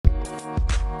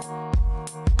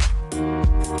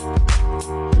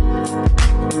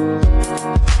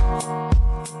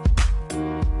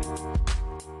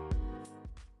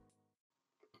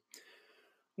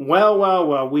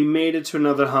Well, we made it to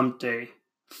another hump day.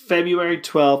 February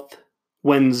 12th,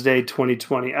 Wednesday,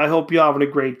 2020. I hope you're having a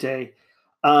great day.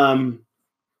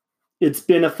 It's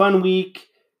been a fun week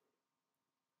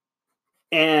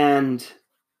and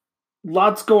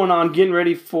lots going on. Getting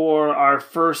ready for our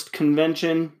first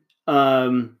convention.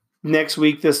 Next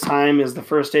week, this time, is the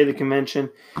first day of the convention.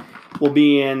 We'll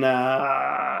be in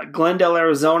Glendale,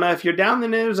 Arizona. If you're down in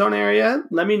the Arizona area,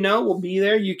 let me know. We'll be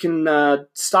there. You can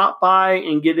stop by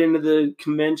and get into the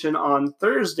convention on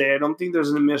Thursday. I don't think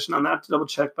there's an admission on that to double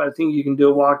check, but I think you can do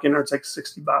a walk-in, or it's like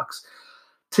 $60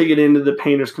 to get into the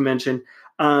Painters Convention.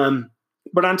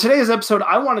 But on today's episode,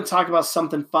 I want to talk about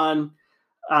something fun.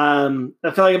 I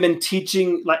feel like I've been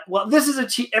teaching, this is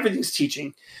everything's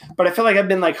teaching, but I feel like I've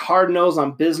been like hard nosed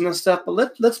on business stuff.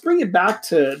 But let's bring it back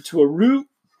to a root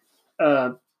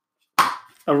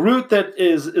that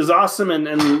is awesome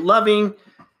and loving.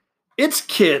 It's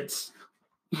kids.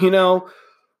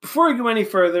 Before we go any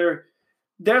further,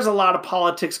 there's a lot of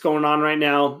politics going on right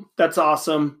now. That's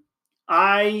awesome.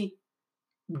 I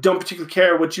don't particularly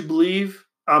care what you believe.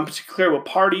 I'm particularly care what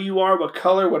party you are, what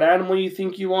color, what animal you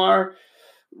think you are.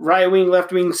 Right wing,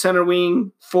 left wing, center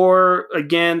wing, for,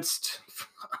 against.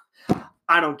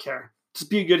 I don't care. Just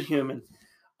be a good human.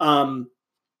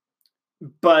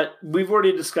 But we've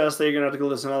already discussed that. You're going to have to go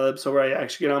listen to another episode where I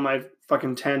actually get on my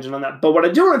fucking tangent on that. But what I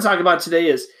do want to talk about today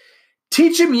is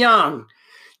teach them young.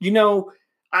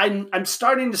 I'm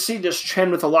starting to see this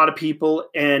trend with a lot of people,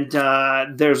 and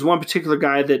there's one particular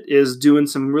guy that is doing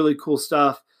some really cool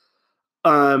stuff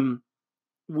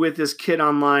with this kid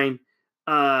online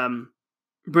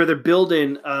where they're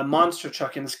building a monster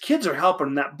truck, and his kids are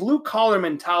helping. That blue-collar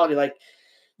mentality,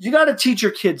 you got to teach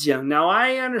your kids young. Now,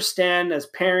 I understand as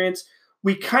parents,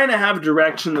 we kind of have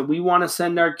direction that we want to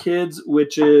send our kids,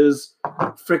 which is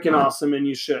freaking awesome, and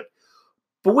you should.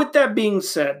 But with that being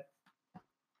said,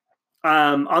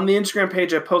 on the Instagram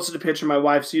page, I posted a picture of my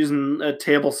wife's using a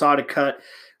table saw to cut.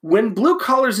 When blue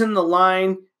collar's in the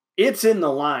line, it's in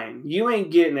the line. You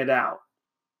ain't getting it out.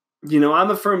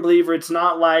 I'm a firm believer. It's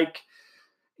not like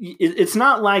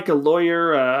a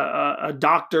lawyer, a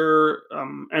doctor,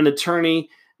 an attorney.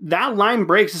 That line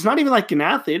breaks. It's not even like an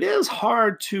athlete. It is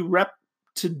hard to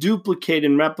duplicate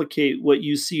and replicate what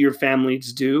you see your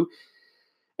families do.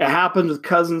 It happens with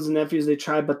cousins and nephews. They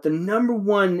try, but the number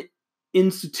one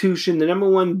institution, the number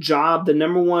one job, the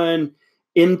number one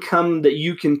income that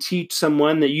you can teach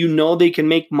someone that they can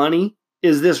make money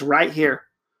is this right here,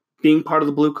 being part of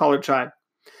the blue collar tribe.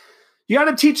 You got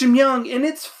to teach them young, and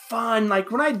it's fun. Like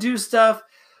when I do stuff,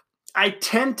 I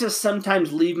tend to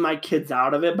sometimes leave my kids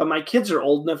out of it, but my kids are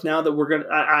old enough now that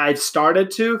I've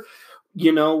started to,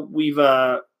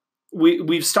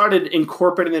 we've started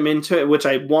incorporating them into it, which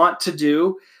I want to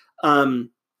do.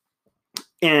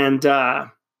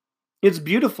 It's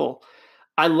beautiful.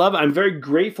 I love it. I'm very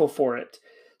grateful for it.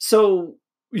 So,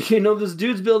 this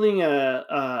dude's building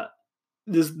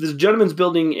this gentleman's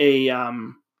building a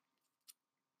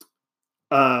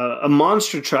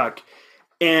monster truck,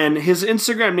 and his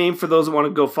Instagram name, for those that want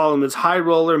to go follow him, is High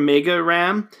Roller Mega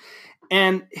Ram.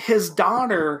 And his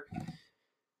daughter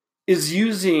is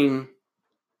using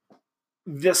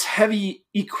this heavy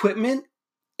equipment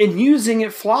and using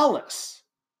it flawless.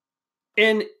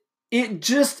 And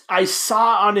I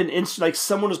saw on an Insta,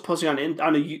 someone was posting on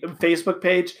a Facebook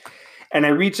page, and I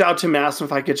reached out to him, asked him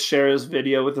if I could share his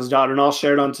video with his daughter, and I'll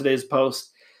share it on today's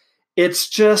post. It's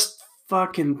just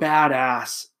fucking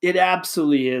badass. It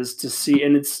absolutely is to see,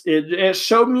 and it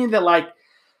showed me that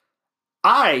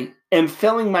I am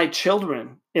failing my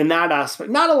children in that aspect.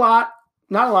 Not a lot.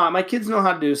 My kids know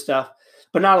how to do stuff,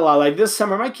 but not a lot. This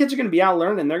summer, my kids are going to be out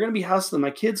learning. They're going to be hustling. My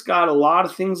kids got a lot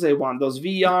of things they want. Those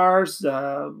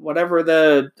VRs,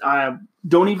 whatever I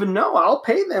don't even know. I'll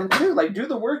pay them too. Do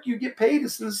the work, you get paid.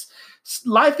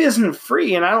 Life isn't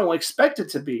free, and I don't expect it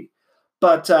to be.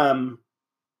 But,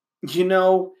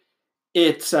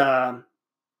 it's a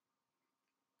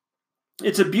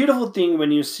beautiful thing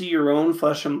when you see your own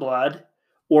flesh and blood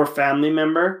or family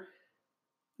member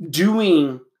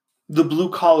doing the blue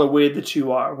collar way that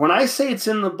you are. When I say it's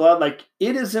in the blood,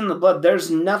 it is in the blood.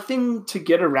 There's nothing to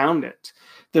get around it.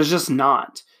 There's just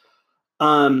not.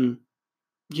 And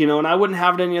I wouldn't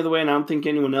have it any other way, and I don't think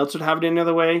anyone else would have it any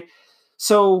other way.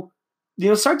 So,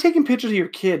 start taking pictures of your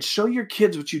kids. Show your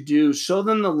kids what you do. Show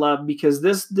them the love, because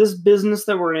this business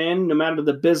that we're in, no matter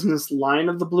the business line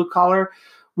of the blue collar,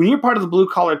 when you're part of the blue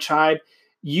collar tribe,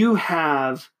 you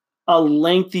have a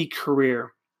lengthy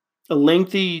career, a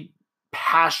lengthy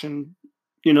passion,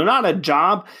 not a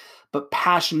job, but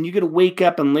passion. You got to wake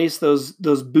up and lace those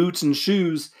boots and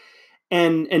shoes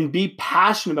and be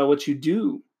passionate about what you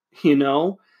do,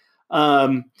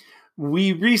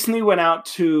 We recently went out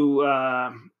to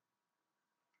one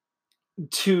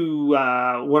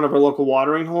of our local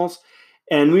watering holes,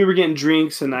 and we were getting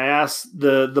drinks, and I asked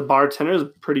the bartender. It was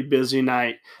a pretty busy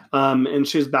night, and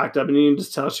she was backed up, and you can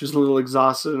just tell she was a little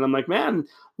exhausted. And I'm like, man,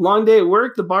 long day at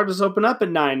work. The bar does open up at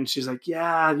 9. And she's like,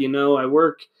 yeah, I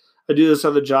do this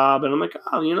other job. And I'm like,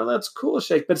 oh, that's cool.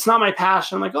 She's like, but it's not my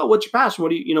passion. I'm like, oh, what's your passion?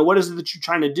 What is it that you're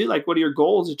trying to do? Like, what are your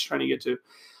goals that you're trying to get to?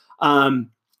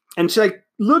 And she like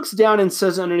looks down and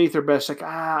says underneath her breath, she's like,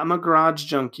 I'm a garage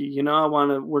junkie. I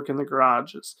want to work in the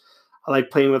garages. I like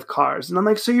playing with cars. And I'm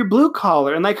like, so you're blue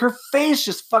collar? And like her face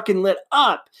just fucking lit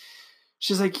up.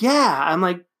 She's like, yeah. I'm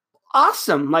like,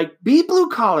 awesome. Like, be blue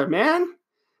collar, man.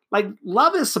 Like,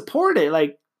 love it, support it.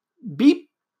 Like, be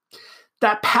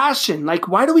that passion. Like,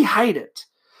 why do we hide it?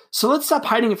 So let's stop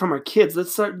hiding it from our kids.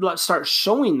 Let's start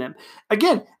showing them.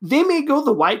 Again, they may go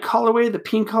the white collar way, the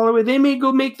pink collar way. They may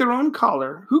go make their own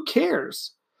collar. Who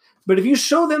cares? But if you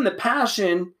show them the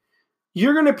passion,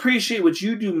 you're going to appreciate what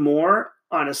you do more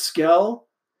on a scale.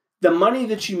 The money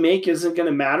that you make isn't going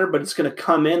to matter, but it's going to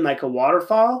come in like a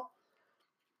waterfall.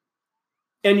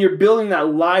 And you're building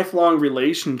that lifelong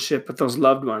relationship with those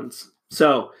loved ones.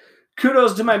 So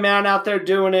kudos to my man out there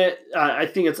doing it. I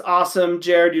think it's awesome.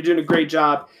 Jared, you're doing a great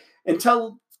job.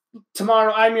 Until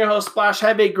tomorrow, I'm your host, Splash.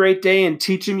 Have a great day and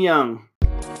teach him young.